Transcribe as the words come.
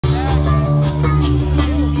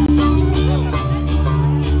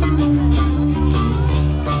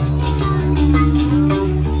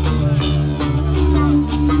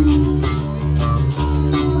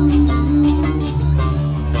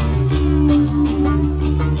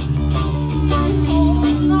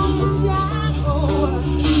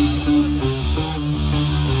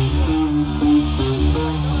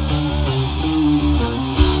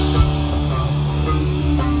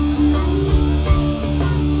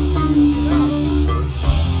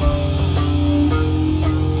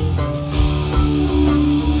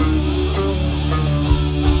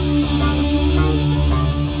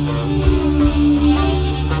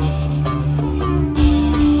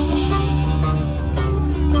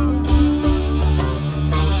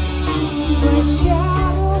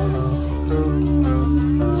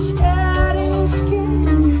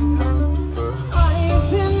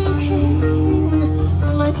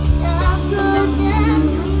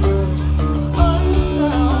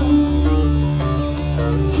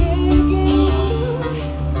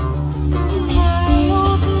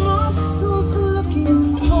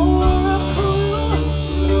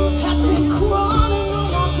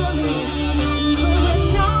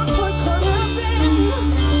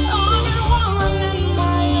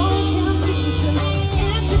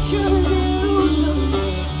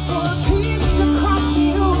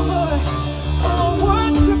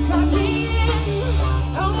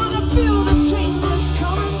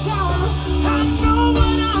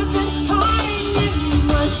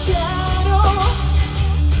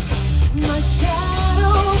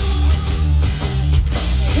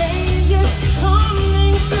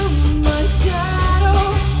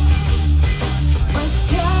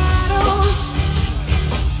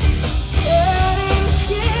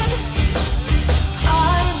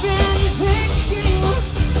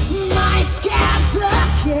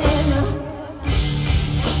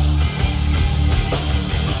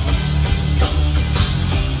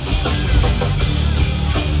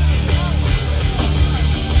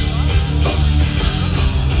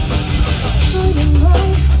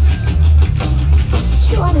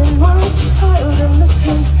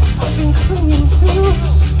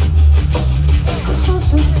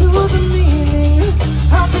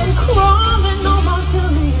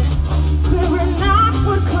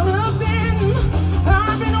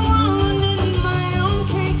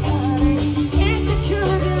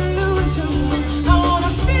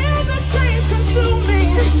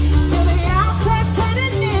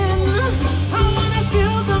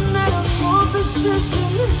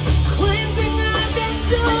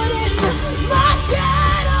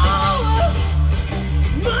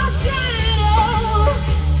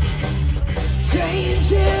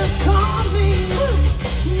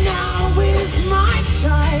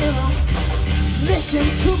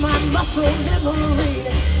muscle memory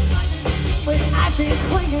when I've been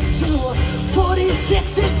clinging to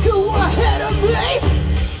 46 and 2 ahead of me.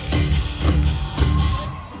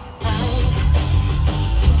 I'm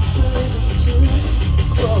just a living to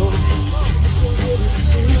grow, taking living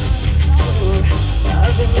to grow.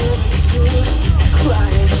 I've been living to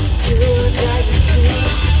crying, you're dying to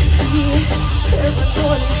be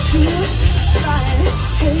paranoid to lying,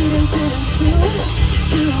 hating, getting to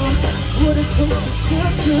do what it takes to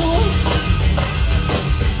subdue.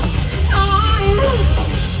 I'm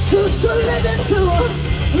just a living to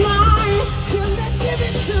lie, killing,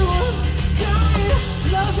 giving to die,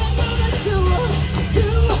 loving, loving to do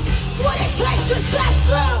what it takes to set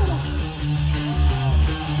through.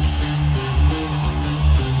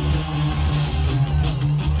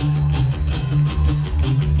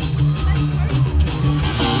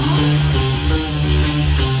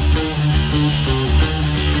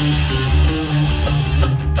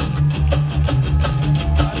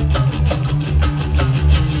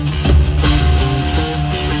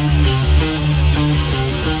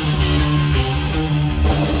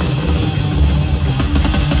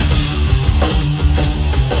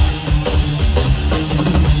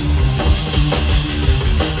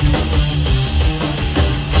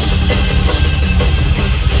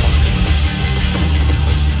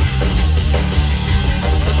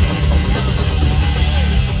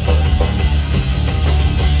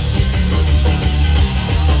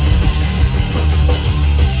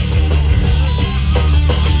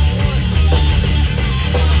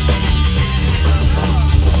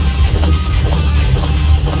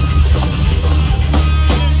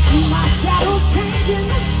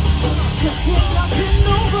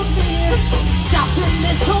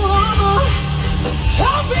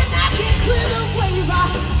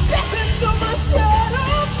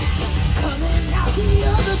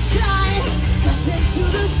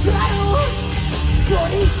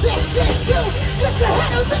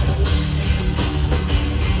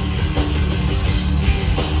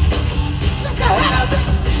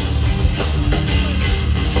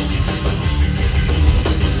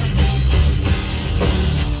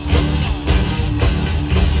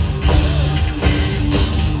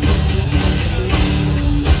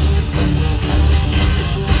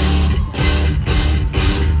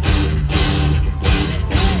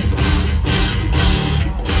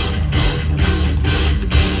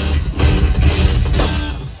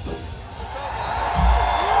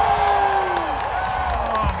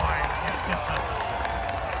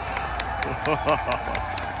 Ha ha ha ha.